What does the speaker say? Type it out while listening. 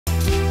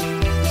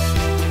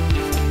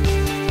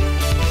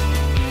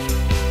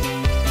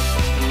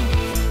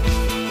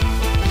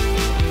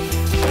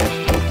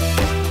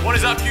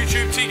up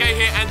YouTube, TK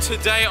here, and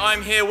today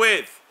I'm here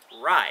with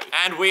Ray.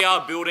 And we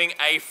are building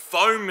a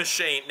foam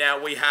machine.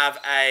 Now we have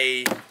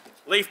a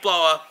leaf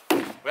blower,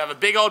 we have a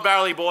big old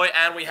barrel-y boy,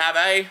 and we have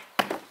a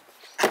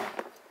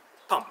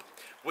pump.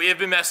 We have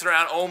been messing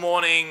around all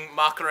morning,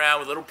 mucking around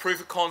with little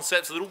proof of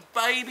concepts, little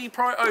baby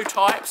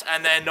prototypes,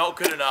 and they're not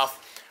good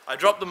enough. I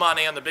dropped the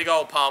money on the big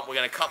old pump. We're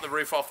gonna cut the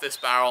roof off this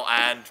barrel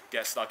and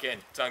get stuck in.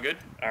 Sound good?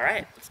 All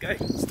right, let's go.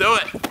 Let's do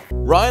it.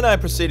 Ryan and I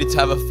proceeded to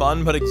have a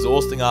fun but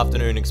exhausting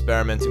afternoon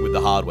experimenting with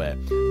the hardware.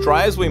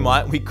 Try as we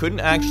might, we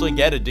couldn't actually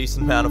get a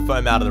decent amount of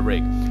foam out of the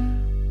rig.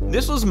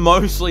 This was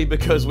mostly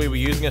because we were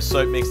using a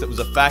soap mix that was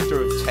a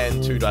factor of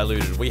 10 too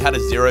diluted. We had a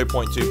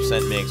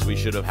 0.2% mix, we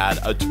should have had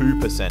a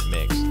 2%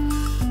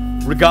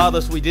 mix.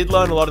 Regardless, we did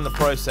learn a lot in the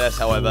process,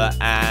 however,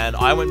 and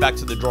I went back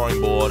to the drawing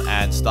board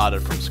and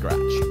started from scratch.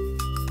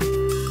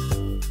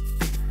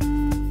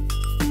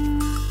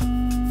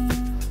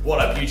 What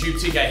up YouTube,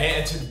 TK here,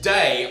 and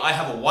today I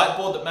have a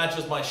whiteboard that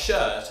matches my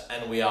shirt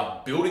and we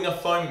are building a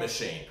foam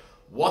machine.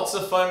 What's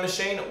a foam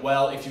machine?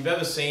 Well, if you've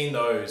ever seen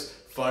those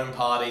foam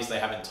parties they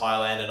have in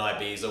Thailand and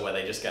Ibiza where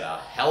they just get a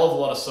hell of a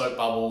lot of soap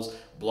bubbles,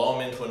 blow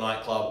them into a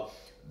nightclub,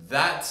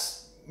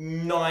 that's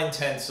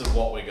 9/10 of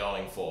what we're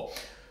going for.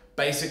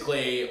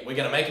 Basically, we're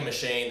gonna make a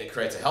machine that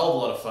creates a hell of a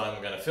lot of foam,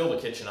 we're gonna fill the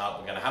kitchen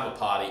up, we're gonna have a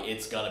party,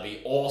 it's gonna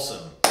be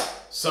awesome.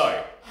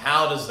 So,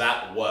 how does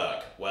that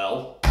work?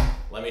 Well,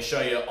 let me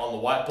show you on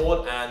the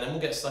whiteboard and then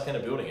we'll get stuck into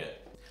building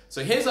it.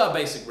 So here's our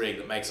basic rig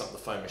that makes up the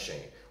foam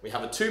machine. We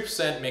have a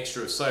 2%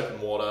 mixture of soap and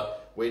water,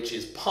 which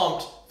is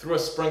pumped through a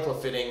sprinkler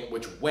fitting,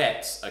 which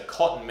wets a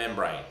cotton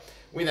membrane.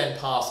 We then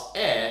pass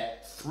air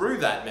through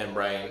that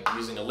membrane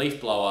using a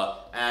leaf blower,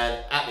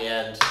 and at the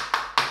end,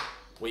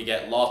 we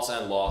get lots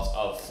and lots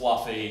of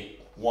fluffy,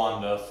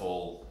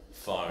 wonderful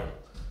foam.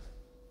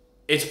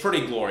 It's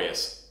pretty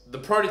glorious. The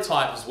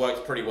prototype has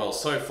worked pretty well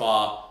so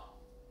far.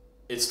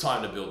 It's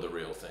time to build the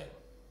real thing.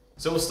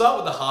 So we'll start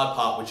with the hard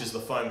part, which is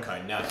the foam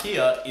cone. Now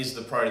here is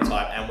the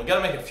prototype, and we're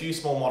gonna make a few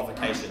small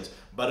modifications,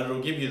 but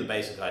it'll give you the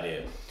basic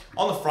idea.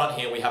 On the front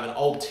here, we have an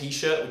old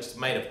t-shirt, which is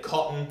made of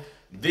cotton.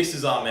 This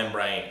is our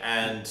membrane,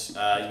 and you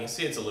can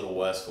see it's a little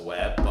worse for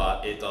wear,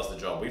 but it does the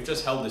job. We've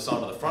just held this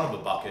onto the front of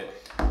a bucket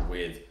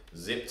with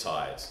zip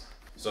ties.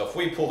 So if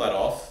we pull that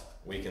off,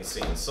 we can see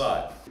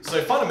inside.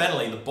 So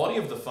fundamentally, the body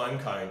of the foam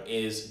cone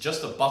is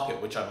just a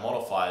bucket which I've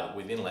modified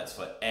with inlets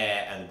for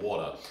air and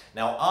water.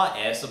 Now our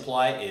air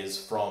supply is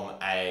from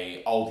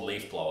an old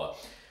leaf blower.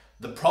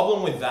 The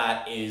problem with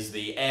that is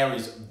the air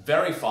is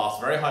very fast,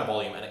 very high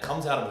volume, and it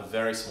comes out of a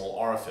very small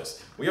orifice.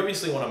 We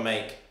obviously want to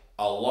make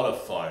a lot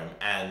of foam,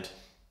 and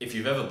if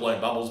you've ever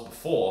blown bubbles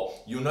before,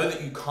 you'll know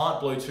that you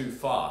can't blow too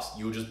fast.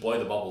 You'll just blow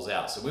the bubbles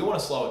out. So we want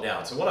to slow it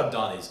down. So what I've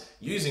done is,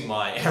 using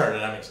my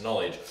aerodynamics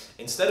knowledge,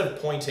 instead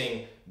of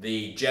pointing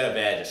the jet of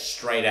air just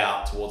straight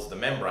out towards the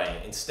membrane,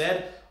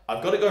 instead,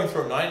 I've got it going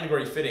through a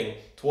 90-degree fitting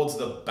towards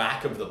the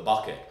back of the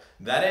bucket.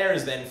 That air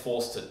is then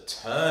forced to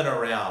turn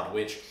around,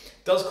 which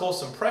does cause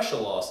some pressure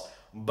loss,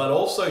 but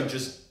also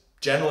just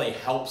generally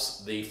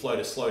helps the flow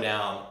to slow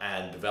down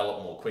and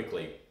develop more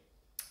quickly.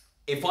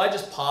 If I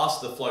just pass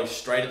the flow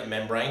straight at the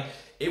membrane,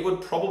 it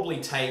would probably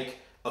take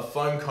a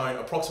foam cone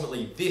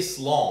approximately this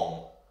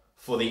long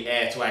for the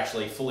air to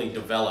actually fully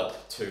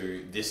develop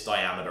to this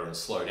diameter and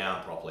slow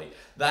down properly.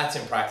 That's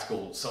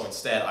impractical, so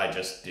instead I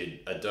just did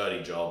a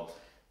dirty job.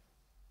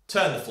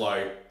 Turn the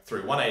flow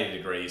through 180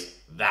 degrees,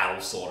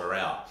 that'll sort her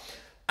out.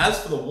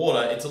 As for the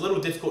water, it's a little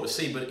difficult to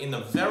see, but in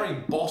the very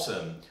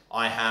bottom,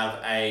 I have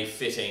a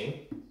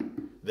fitting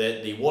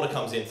that the water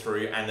comes in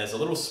through, and there's a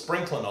little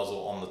sprinkler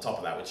nozzle on the top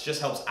of that, which just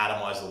helps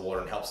atomize the water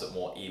and helps it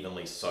more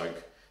evenly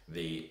soak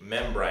the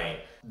membrane.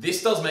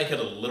 This does make it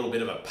a little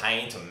bit of a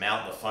pain to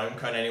mount the foam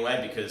cone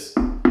anyway, because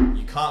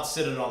you can't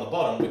sit it on the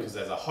bottom because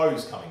there's a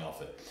hose coming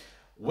off it.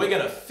 We're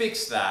gonna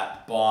fix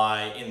that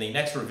by, in the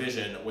next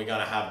revision, we're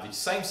gonna have the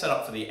same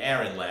setup for the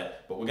air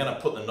inlet, but we're gonna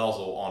put the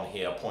nozzle on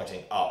here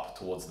pointing up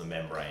towards the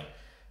membrane.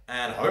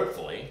 And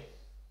hopefully,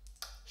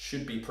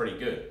 should be pretty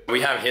good.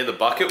 We have here the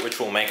bucket which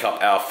will make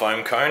up our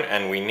foam cone,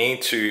 and we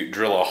need to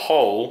drill a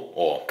hole,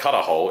 or cut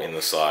a hole in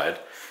the side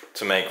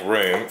to make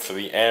room for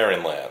the air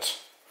inlet.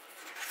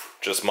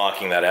 Just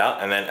marking that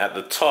out, and then at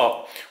the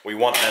top we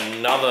want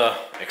another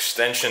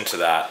extension to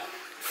that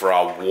for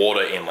our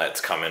water inlet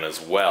to come in as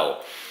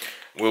well.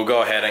 We'll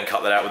go ahead and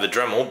cut that out with a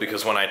Dremel,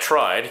 because when I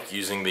tried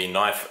using the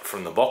knife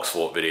from the box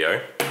fort video,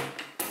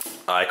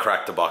 I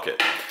cracked the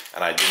bucket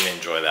and I didn't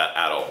enjoy that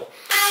at all.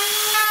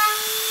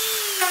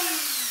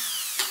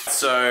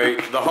 So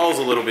the hole's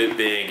a little bit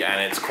big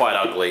and it's quite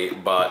ugly,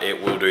 but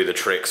it will do the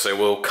trick. So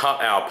we'll cut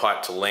our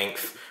pipe to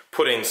length,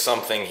 put in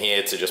something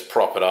here to just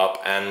prop it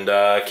up, and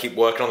keep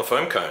working on the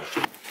foam cone.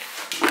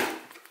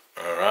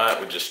 All right,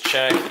 we just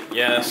check,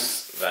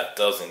 yes, that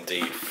does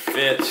indeed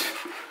fit.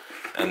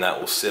 And that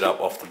will sit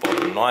up off the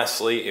bottom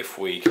nicely if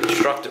we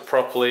construct it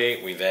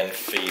properly. We then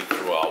feed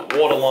through our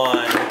water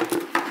line.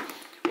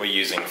 We're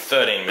using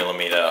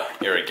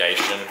 13mm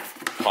irrigation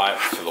pipe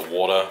for the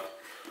water.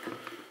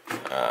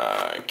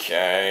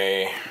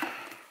 Okay.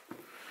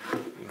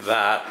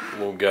 that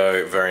will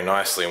go very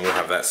nicely and we'll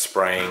have that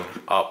spraying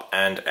up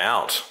and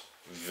out.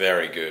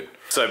 Very good.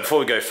 So before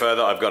we go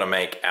further, I've got to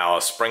make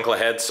our sprinkler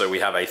head. So we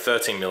have a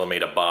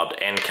 13mm barbed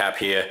end cap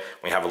here.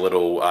 We have a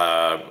little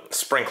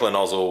sprinkler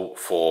nozzle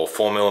for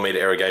 4mm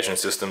irrigation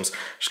systems.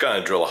 Just going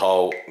to drill a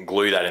hole,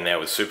 glue that in there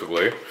with super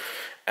glue,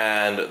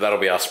 and that'll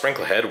be our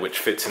sprinkler head, which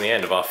fits in the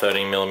end of our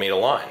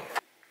 13mm line.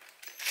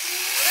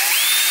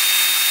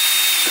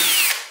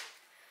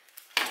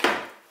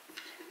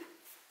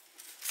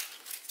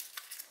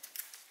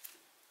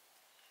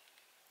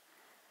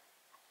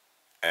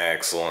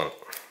 Excellent.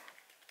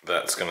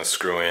 That's going to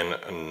screw in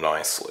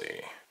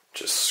nicely.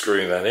 Just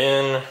screw that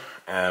in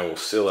and we'll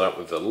seal it up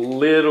with a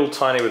little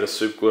tiny bit of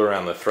super glue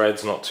around the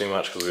threads, not too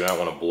much because we don't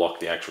want to block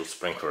the actual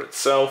sprinkler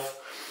itself.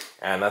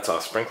 And that's our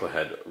sprinkler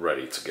head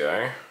ready to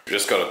go. We've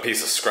just got a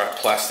piece of scrap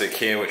plastic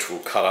here which we'll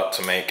cut up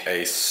to make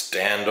a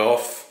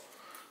standoff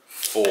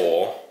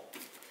for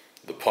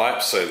the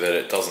pipe so that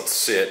it doesn't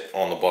sit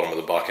on the bottom of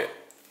the bucket.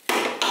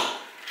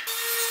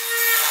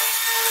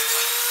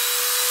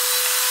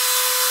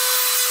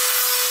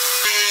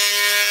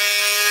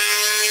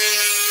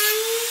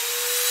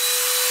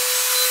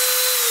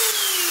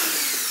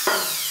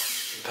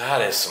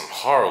 That is some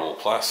horrible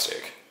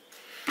plastic.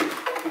 Okay,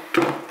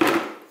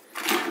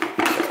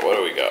 what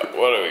do we got?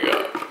 What do we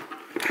got?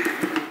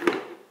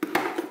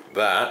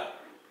 That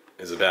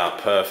is about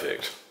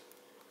perfect.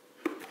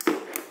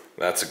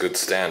 That's a good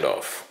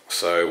standoff.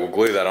 So we'll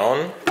glue that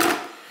on.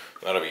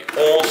 That'll be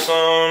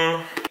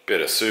awesome. Bit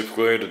of super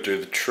glue to do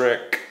the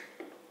trick.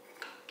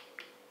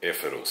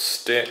 If it'll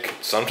stick.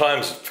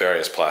 Sometimes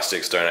various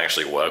plastics don't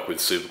actually work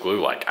with super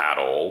glue, like at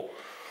all.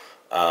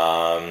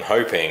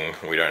 Hoping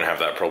we don't have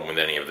that problem with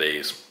any of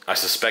these. I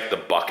suspect the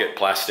bucket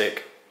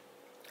plastic,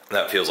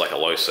 that feels like a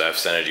low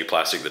surface energy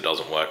plastic that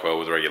doesn't work well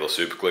with regular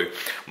super glue,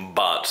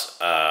 but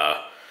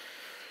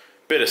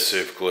bit of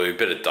super glue,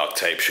 bit of duct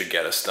tape should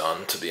get us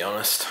done, to be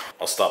honest.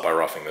 I'll start by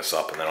roughing this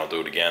up and then I'll do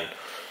it again.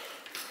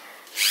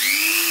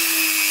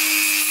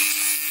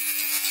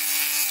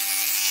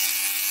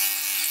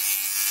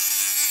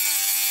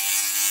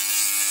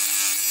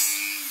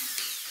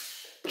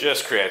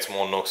 Just creates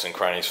more nooks and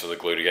crannies for the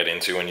glue to get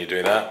into when you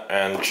do that,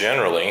 and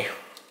generally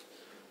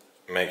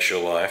makes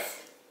your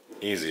life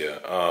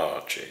easier.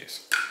 Oh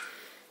jeez,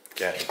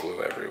 getting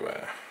glue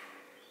everywhere.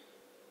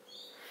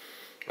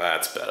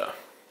 That's better.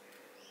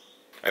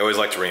 I always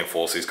like to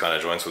reinforce these kind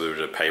of joints with a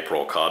bit of paper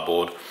or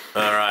cardboard.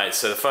 Alright,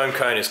 so the foam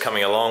cone is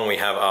coming along. We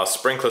have our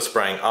sprinkler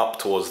spraying up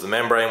towards the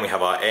membrane. We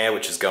have our air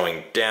which is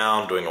going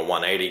down, doing a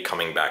 180,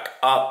 coming back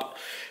up.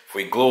 If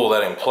we glue all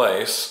that in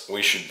place,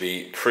 we should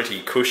be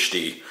pretty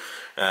cushy.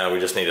 We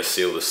just need to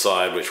seal the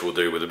side, which we'll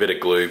do with a bit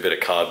of glue, a bit of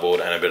cardboard,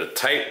 and a bit of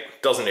tape.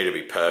 Doesn't need to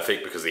be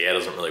perfect because the air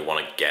doesn't really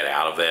want to get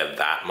out of there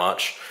that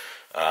much,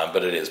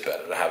 but it is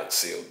better to have it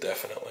sealed,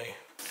 definitely.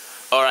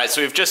 Alright,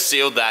 so we've just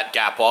sealed that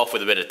gap off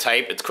with a bit of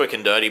tape. It's quick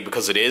and dirty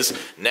because it is.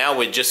 Now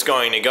we're just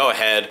going to go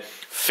ahead,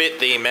 fit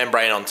the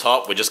membrane on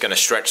top. We're just going to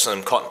stretch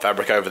some cotton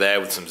fabric over there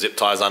with some zip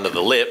ties under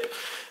the lip,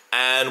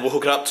 and we'll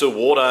hook it up to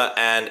water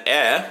and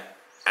air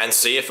and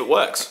see if it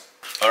works.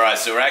 Alright,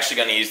 so we're actually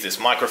going to use this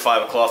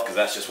microfiber cloth because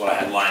that's just what I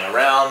had lying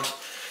around.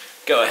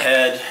 Go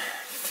ahead,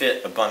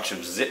 fit a bunch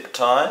of zip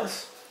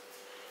ties,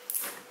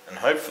 and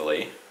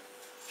hopefully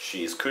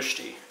she's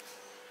cushy.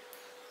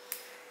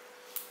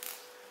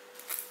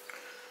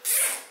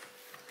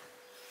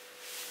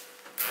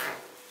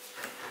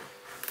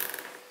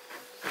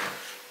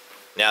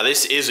 Now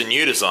this is a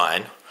new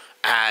design,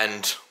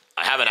 and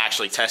I haven't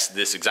actually tested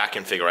this exact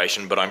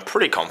configuration, but I'm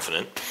pretty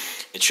confident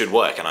it should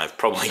work, and I've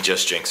probably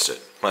just jinxed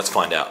it. Let's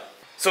find out.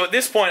 So at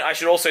this point, I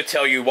should also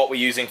tell you what we're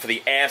using for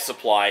the air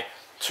supply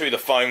to the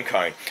foam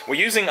cone. We're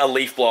using a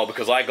leaf blower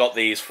because I got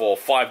these for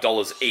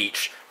 $5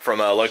 each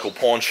from a local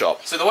pawn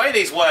shop. So the way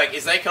these work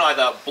is they can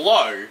either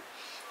blow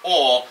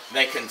or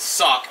they can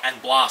suck and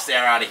blast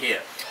air out of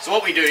here. So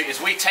what we do is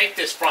we take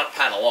this front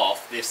panel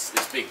off, this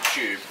big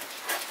tube,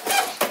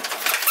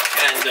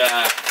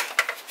 and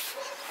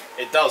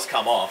it does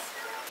come off.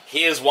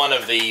 Here's one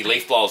of the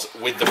leaf blowers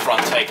with the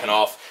front taken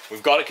off.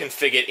 We've got it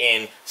configured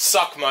in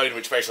suck mode,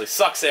 which basically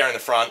sucks air in the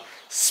front,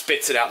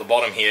 spits it out the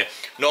bottom here.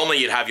 Normally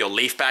you'd have your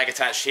leaf bag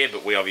attached here,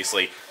 but we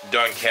obviously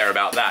don't care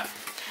about that.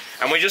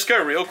 And we just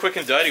go real quick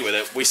and dirty with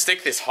it. We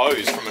stick this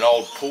hose from an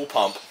old pool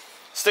pump,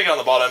 stick it on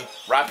the bottom,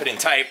 wrap it in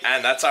tape,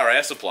 and that's our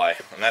air supply.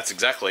 And that's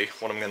exactly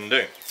what I'm going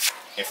to do.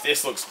 If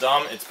this looks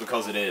dumb, it's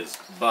because it is.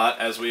 But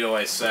as we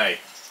always say,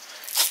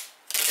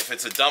 if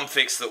it's a dumb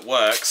fix that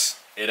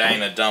works, it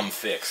ain't a dumb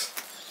fix.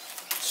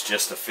 It's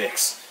just a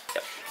fix.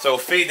 So we'll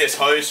feed this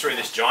hose through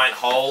this giant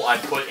hole I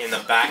put in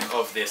the back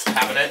of this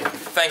cabinet.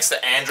 Thanks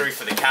to Andrew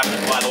for the cabinet,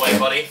 by the way,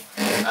 buddy.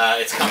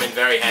 It's come in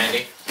very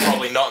handy.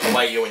 Probably not in the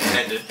way you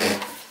intended.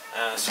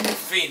 So we'll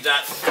feed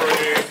that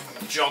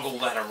through, joggle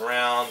that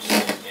around.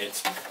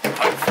 It's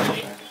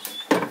hopefully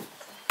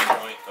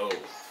going, oh,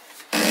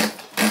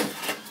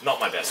 not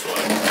my best work.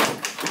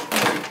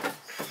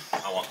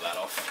 I want that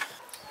off.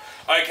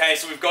 Okay,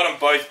 so we've got them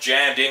both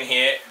jammed in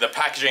here. The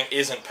packaging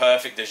isn't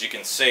perfect, as you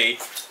can see,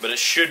 but it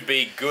should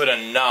be good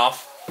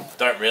enough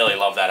Don't really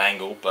love that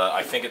angle, but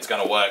I think it's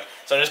going to work.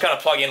 So I'm just going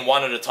to plug in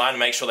one at a time to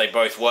make sure they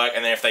both work,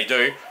 and then if they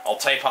do, I'll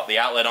tape up the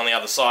outlet on the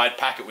other side,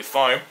 pack it with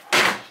foam,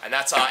 and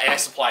that's our air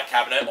supply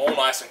cabinet, all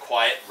nice and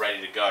quiet,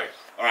 ready to go.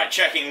 Alright,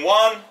 checking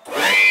 1.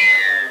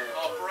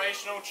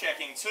 Operational,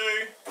 checking 2.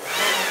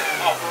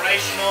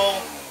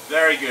 Operational.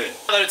 Very good.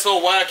 Now that it's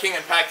all working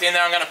and packed in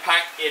there, I'm going to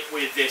pack it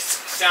with this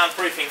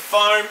soundproofing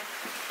foam.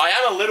 I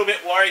am a little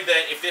bit worried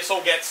that if this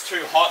all gets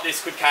too hot,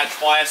 this could catch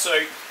fire.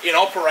 So in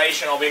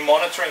operation, I'll be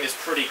monitoring this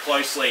pretty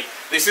closely.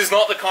 This is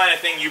not the kind of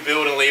thing you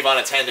build and leave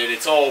unattended.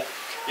 It's all,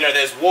 you know,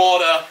 there's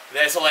water,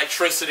 there's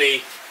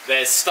electricity,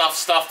 there's stuff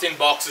stuffed in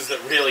boxes that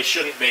really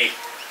shouldn't be.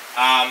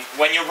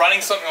 When you're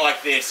running something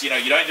like this, you know,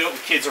 you don't do it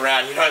with kids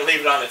around, you don't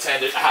leave it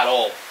unattended at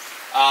all.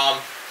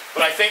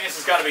 But I think this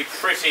is going to be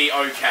pretty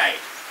okay,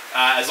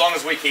 as long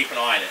as we keep an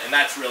eye on it, and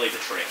that's really the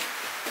trick.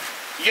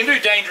 You can do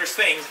dangerous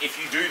things if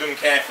you do them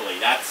carefully.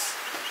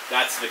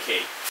 That's the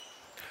key.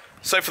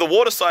 So for the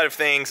water side of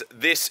things,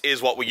 this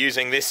is what we're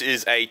using. This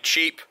is a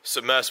cheap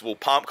submersible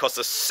pump. Costs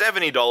us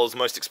 $70,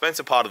 most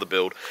expensive part of the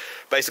build.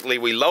 Basically,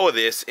 we lower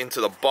this into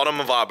the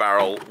bottom of our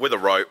barrel with a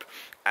rope,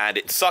 and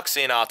it sucks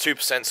in our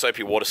 2%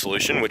 soapy water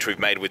solution, which we've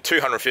made with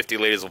 250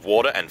 litres of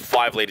water and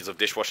 5 litres of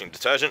dishwashing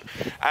detergent,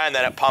 and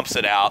then it pumps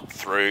it out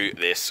through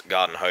this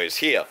garden hose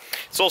here.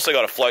 It's also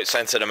got a float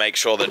sensor to make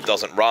sure that it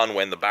doesn't run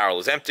when the barrel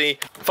is empty.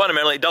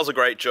 Fundamentally, it does a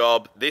great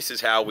job. This is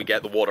how we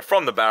get the water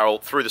from the barrel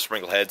through the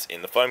sprinkle heads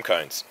in the foam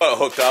cones. Got it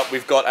hooked up.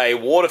 We've got a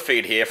water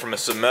feed here from a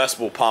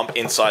submersible pump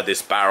inside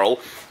this barrel.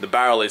 The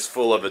barrel is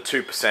full of a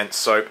 2%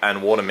 soap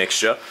and water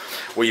mixture.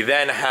 We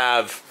then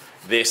have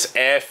this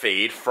air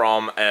feed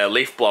from a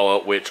leaf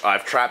blower, which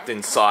I've trapped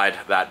inside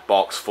that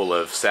box full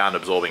of sound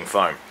absorbing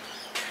foam.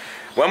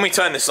 When we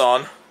turn this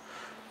on,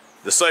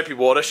 the soapy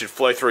water should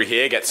flow through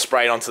here, get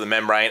sprayed onto the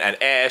membrane, and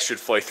air should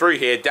flow through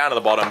here, down to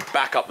the bottom,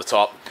 back up the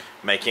top,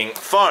 making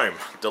foam.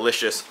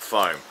 Delicious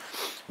foam.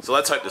 So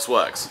let's hope this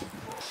works.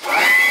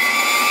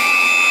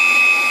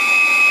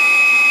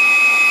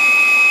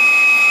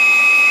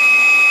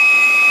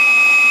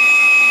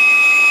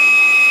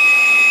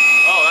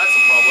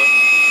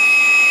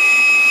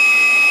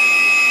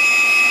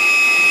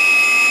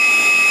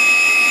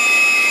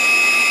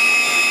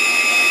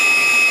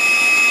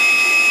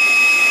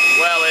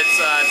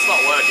 It's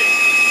not working.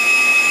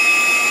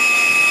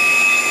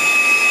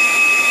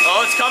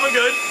 Oh, it's coming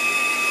good.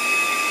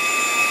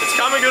 It's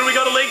coming good. We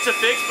got a leak to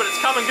fix, but it's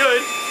coming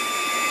good.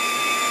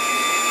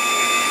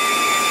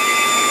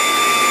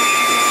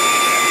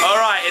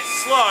 Alright, it's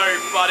slow,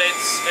 but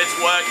it's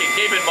working.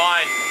 Keep in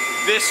mind,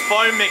 this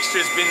foam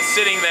mixture's been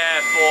sitting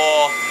there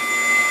for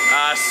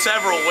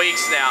several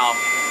weeks now.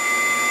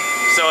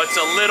 So it's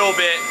a little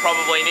bit,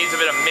 probably needs a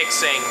bit of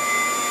mixing.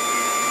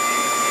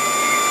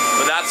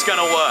 But that's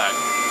gonna work.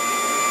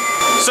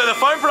 So the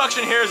foam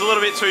production here is a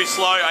little bit too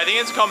slow. I think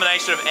it's a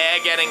combination of air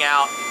getting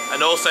out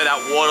and also that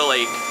water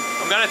leak.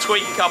 I'm going to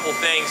tweak a couple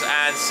things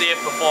and see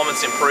if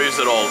performance improves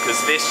at all, because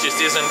this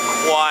just isn't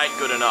quite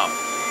good enough.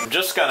 I'm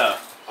just going to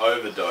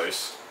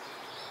overdose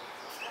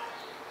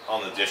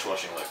on the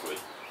dishwashing liquid.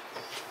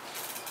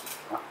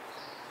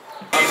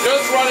 I'm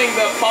just running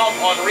the pump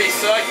on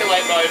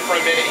recirculate mode for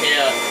a minute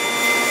here.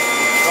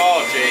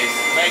 Oh geez,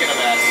 making a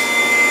mess.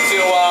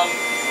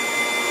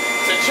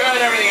 To churn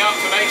everything up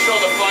to make sure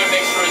the foam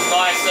mixture is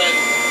nice and,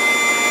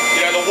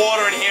 you know, the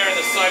water in here and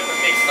the soap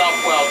are mixed up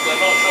well, because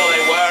I'm not sure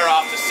they were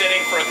after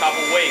sitting for a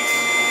couple weeks.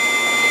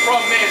 The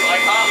problem is I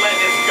can't let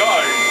this go.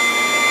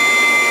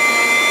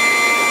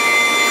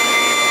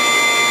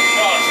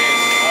 Oh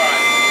jeez,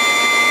 alright.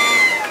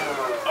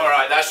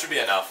 Alright, that should be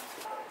enough.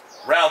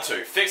 Round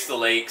 2, fix the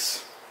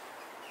leaks.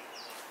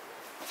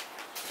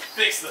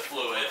 Fix the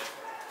fluid.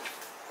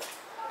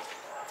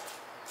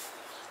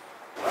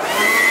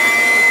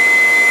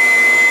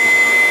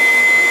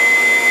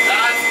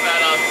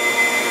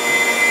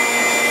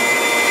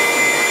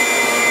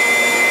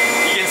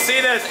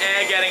 There's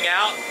air getting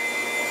out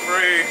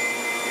through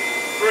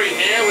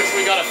here, which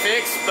we gotta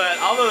fix, but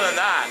other than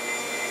that,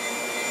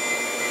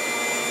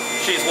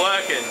 she's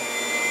working.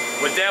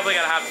 We're definitely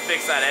gonna have to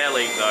fix that air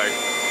leak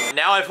though.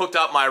 Now I've hooked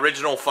up my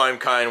original foam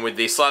cone with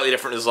the slightly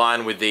different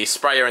design with the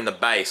sprayer in the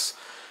base,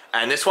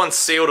 and this one's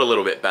sealed a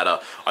little bit better.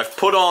 I've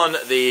put on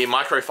the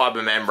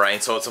microfiber membrane,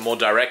 so it's a more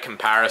direct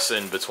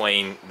comparison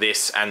between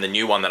this and the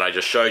new one that I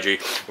just showed you.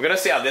 We're gonna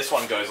see how this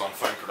one goes on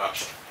foam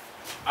production.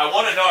 I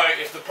want to know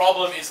if the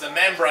problem is the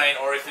membrane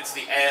or if it's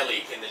the air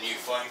leak in the new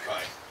foam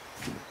cone.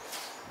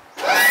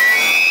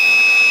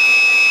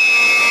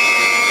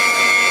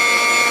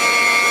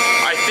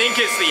 I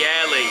think it's the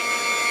air leak.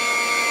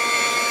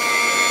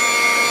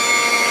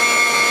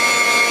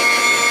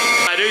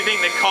 I do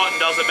think the cotton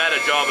does a better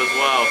job as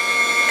well.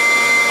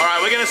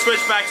 Alright, we're going to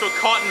switch back to a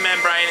cotton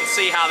membrane and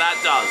see how that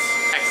does.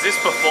 Because this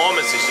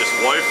performance is just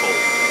woeful.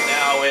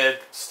 Now we're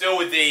still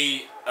with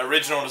the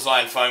original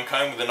design foam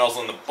cone with the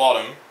nozzle on the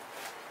bottom.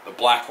 The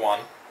black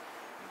one,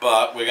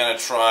 but we're going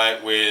to try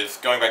with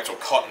going back to a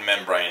cotton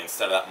membrane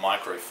instead of that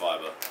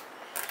microfiber.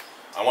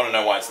 I want to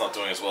know why it's not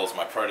doing as well as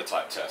my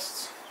prototype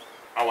tests.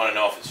 I want to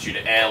know if it's due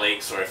to air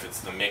leaks or if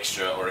it's the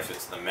mixture or if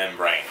it's the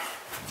membrane.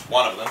 It's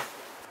one of them.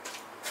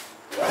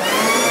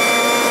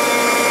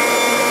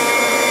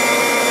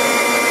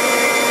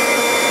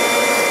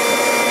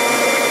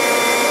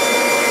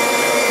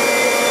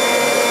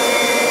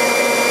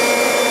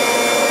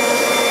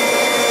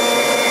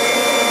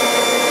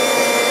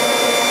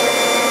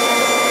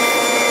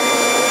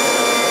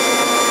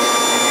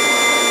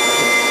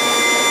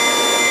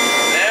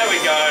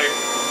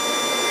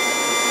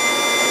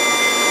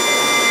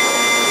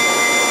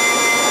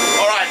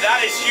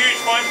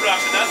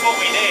 That's what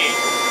we need.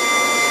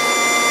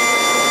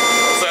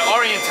 So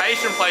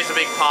orientation plays a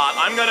big part.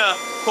 I'm gonna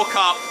hook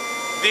up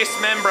this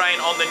membrane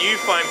on the new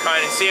foam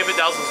cone and see if it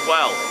does as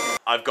well.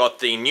 I've got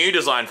the new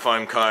design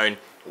foam cone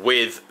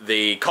with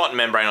the cotton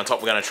membrane on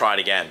top. We're gonna try it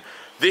again.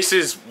 This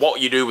is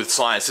what you do with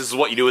science. This is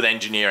what you do with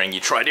engineering. You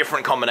try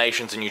different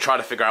combinations and you try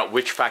to figure out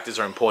which factors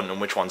are important and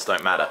which ones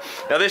don't matter.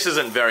 Now this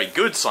isn't very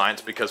good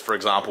science because, for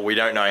example, we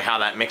don't know how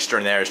that mixture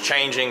in there is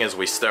changing as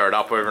we stir it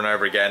up over and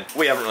over again.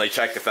 We haven't really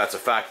checked if that's a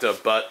factor,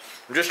 but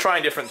I'm just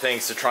trying different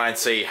things to try and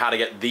see how to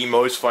get the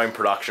most foam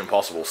production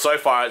possible. So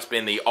far it's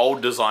been the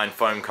old design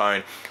foam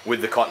cone with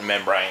the cotton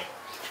membrane.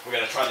 We're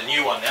gonna try the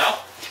new one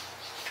now,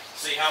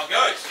 see how it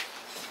goes.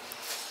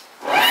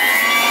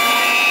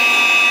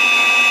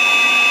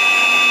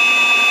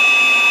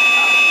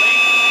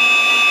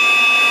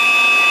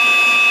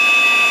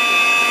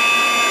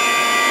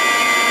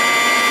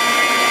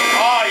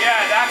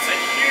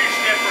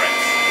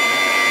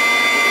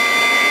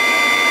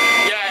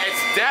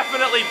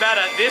 Definitely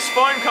better. This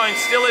foam cone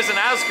still isn't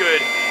as good,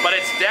 but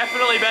it's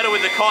definitely better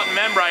with the cotton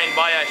membrane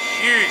by a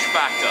huge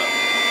factor.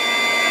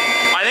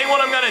 I think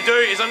what I'm going to do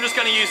is I'm just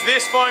going to use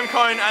this foam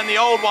cone and the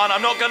old one.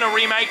 I'm not going to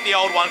remake the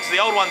old one because the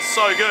old one's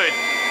so good.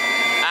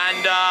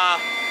 And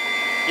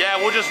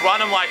yeah, we'll just run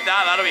them like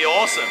that. That'll be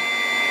awesome.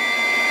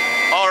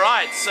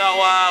 Alright, so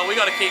we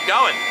got to keep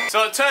going.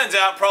 So it turns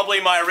out probably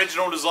my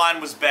original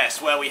design was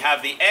best, where we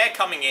have the air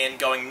coming in,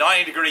 going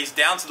 90 degrees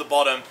down to the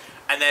bottom,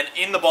 and then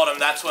in the bottom,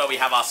 that's where we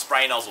have our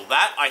spray nozzle.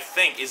 That, I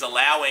think, is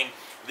allowing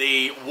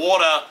the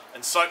water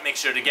and soap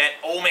mixture to get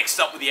all mixed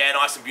up with the air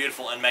nice and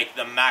beautiful and make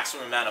the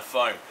maximum amount of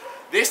foam.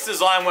 This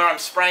design where I'm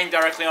spraying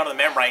directly onto the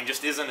membrane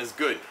just isn't as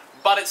good,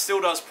 but it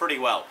still does pretty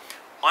well.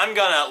 I'm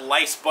gonna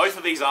lace both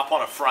of these up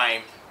on a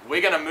frame.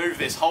 We're gonna move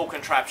this whole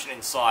contraption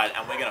inside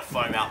and we're gonna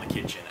foam out the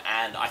kitchen.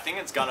 And I think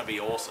it's gonna be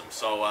awesome.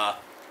 So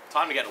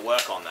time to get to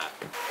work on that.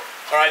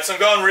 Alright, so I'm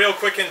going real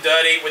quick and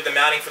dirty with the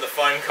mounting for the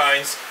foam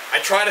cones. I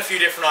tried a few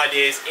different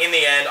ideas. In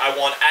the end, I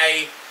want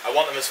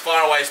them as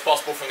far away as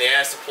possible from the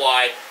air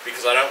supply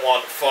because I don't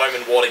want foam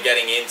and water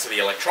getting into the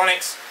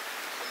electronics,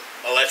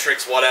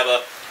 electrics,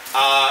 whatever.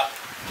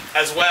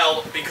 As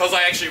well, because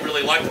I actually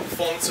really like the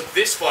performance of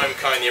this foam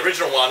cone, the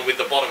original one with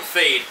the bottom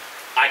feed,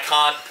 I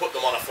can't put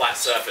them on a flat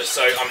surface.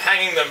 So I'm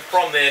hanging them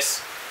from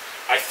this.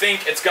 I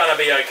think it's gonna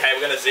be okay.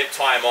 We're gonna zip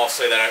tie them off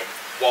so they don't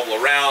wobble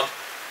around.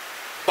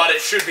 But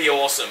it should be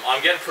awesome. I'm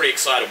getting pretty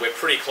excited. We're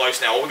pretty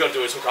close now. All we've got to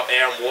do is hook up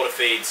air and water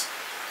feeds,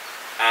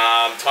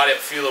 tidy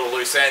up a few little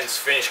loose ends,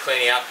 finish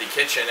cleaning out the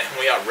kitchen, and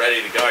we are ready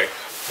to go.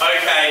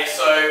 Okay,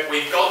 so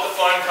we've got the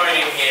foam cone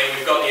in here,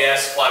 we've got the air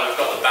supply, we've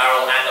got the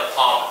barrel and the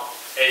pump.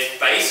 It's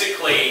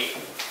basically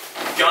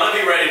going to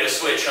be ready to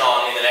switch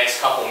on in the next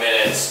couple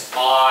minutes.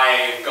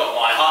 I've got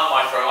my heart in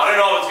my throat. I don't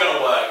know if it's going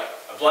to work.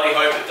 I bloody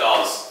hope it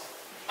does.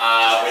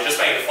 We're just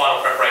making the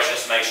final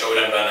preparations to make sure we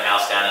don't burn the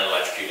house down and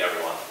electrocute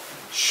everyone.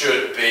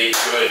 Should be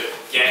good.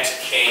 Get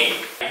keen.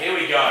 Here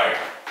we go.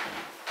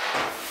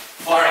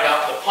 Firing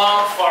up the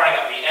pump, firing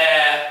up the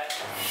air.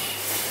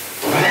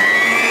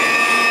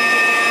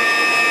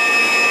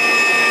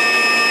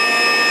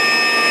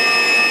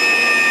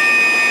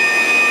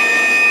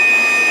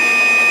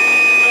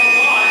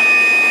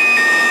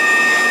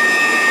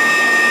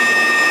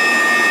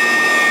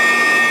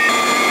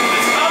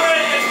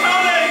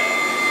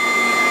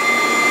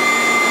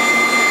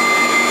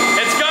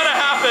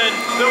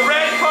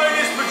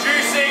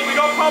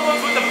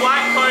 Problems with the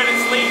black cone,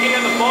 it's leaking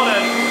at the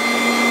bottom,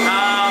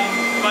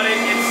 but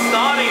it's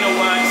starting to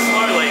work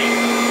slowly.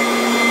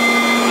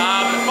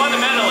 But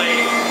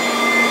fundamentally,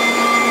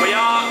 we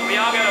are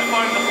going to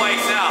foam the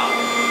place out.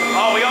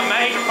 Oh, we got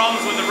major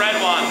problems with the red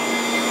one.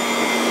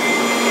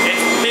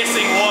 It's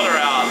pissing water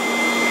out.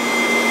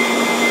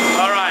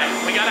 Alright,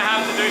 we're going to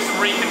have to do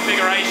some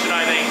reconfiguration,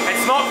 I think.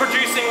 It's not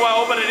producing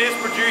well, but it is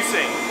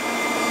producing.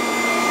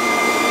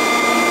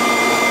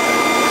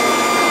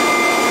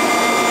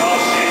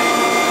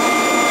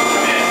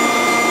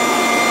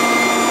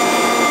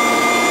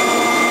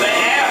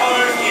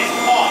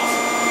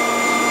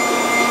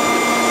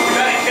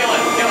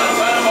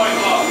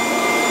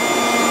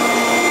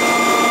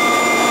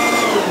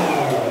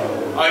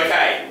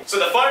 So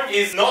the foam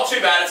is not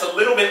too bad, it's a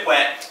little bit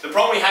wet. The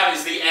problem we have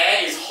is the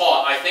air is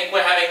hot. I think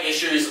we're having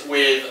issues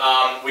with,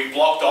 we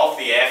blocked off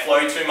the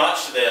airflow too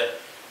much to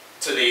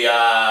the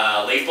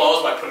leaf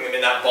blowers by putting them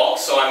in that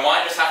box. So I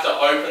might just have to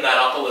open that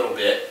up a little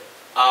bit.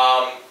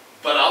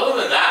 But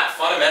other than that,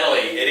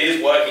 fundamentally, it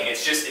is working.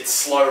 It's just, it's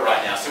slow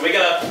right now. So we're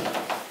gonna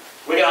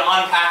we're going to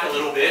unpack a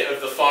little bit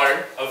of the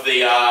foam, of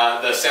the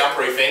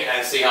soundproofing,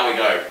 and see how we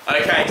go.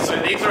 Okay, so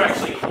these are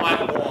actually quite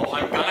warm.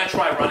 I'm going to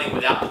try running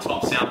without the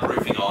top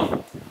soundproofing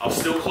on. I'll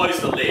still close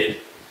the lid,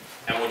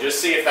 and we'll just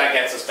see if that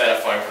gets us better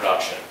foam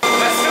production.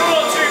 That's still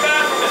not too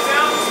bad from a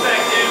sound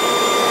perspective.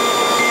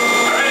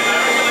 I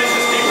reckon let's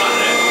just keep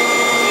running it.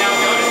 See how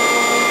it goes.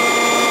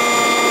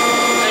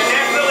 They're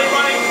definitely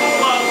running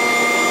cooler.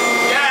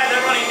 Yeah,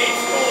 they're running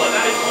heaps cooler.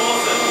 That is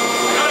awesome.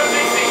 I gotta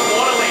fix these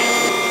water leaks.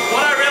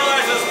 What I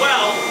realized as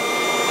well,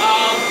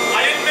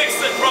 I didn't mix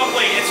it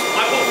properly.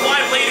 I put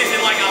 5 liters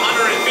in like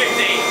 150.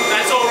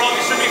 That's all wrong.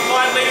 It should be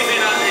 5 liters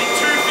in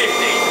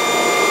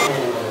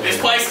 250. This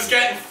place is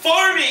getting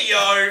foamy,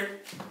 yo!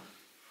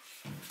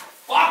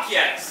 Fuck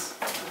yes!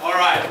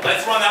 Alright,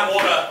 let's run that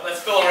water.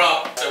 Let's fill her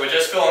up. So we're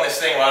just filling this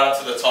thing right up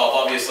to the top.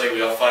 Obviously we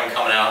got foam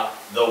coming out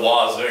the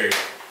wazoo.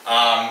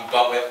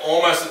 But we're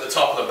almost at the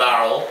top of the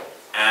barrel,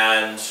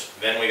 and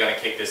then we're going to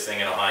kick this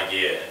thing in a high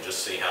gear and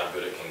just see how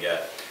good it can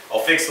get. I'll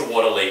fix the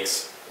water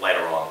leaks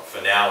later on.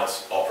 For now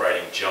it's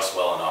operating just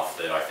well enough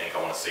that I think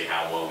I want to see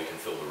how well we can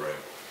fill the room.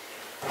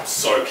 I'm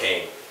so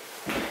keen.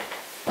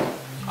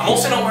 I'm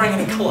also not wearing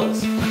any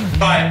colours.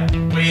 Right,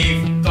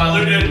 we've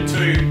diluted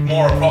to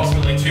more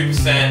approximately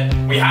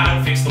 2%. We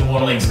haven't fixed the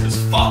water leaks because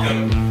fuck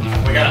them.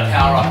 We're going to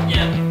power up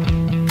again. We're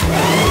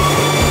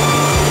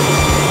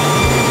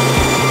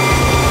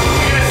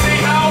going to see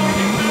how we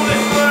can fill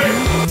this room.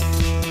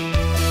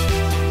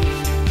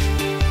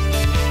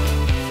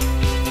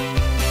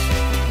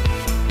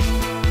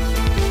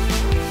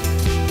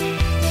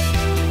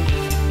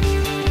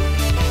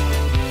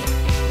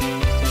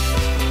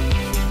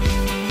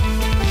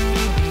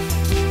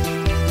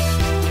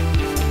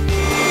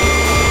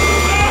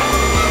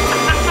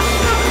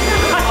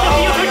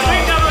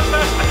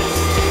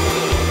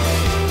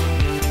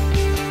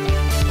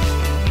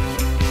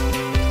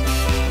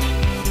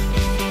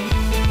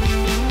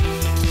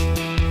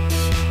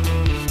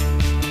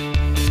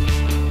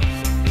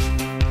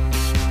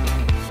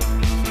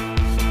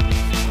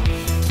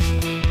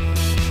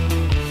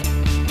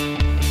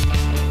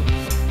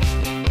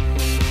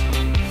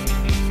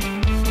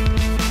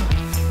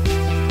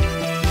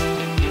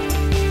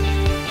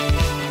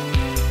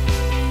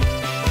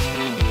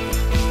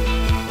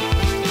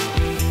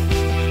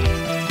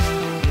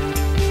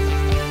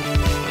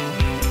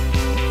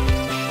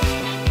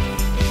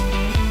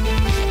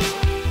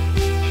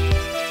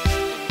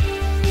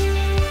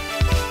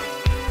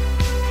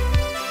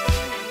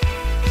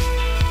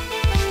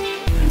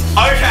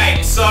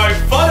 Okay, so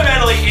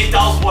fundamentally it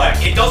does work.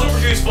 It doesn't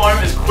produce foam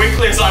as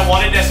quickly as I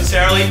wanted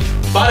necessarily,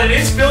 but it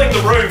is filling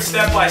the room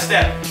step by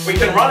step. We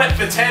can run it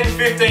for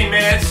 10-15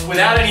 minutes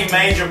without any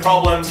major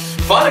problems.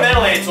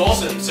 Fundamentally it's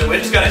awesome, so we're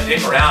just going to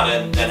dick around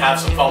and have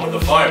some fun with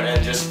the foam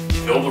and just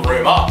fill the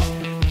room up.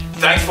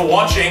 Thanks for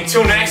watching.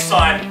 Till next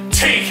time,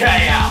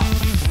 TK out.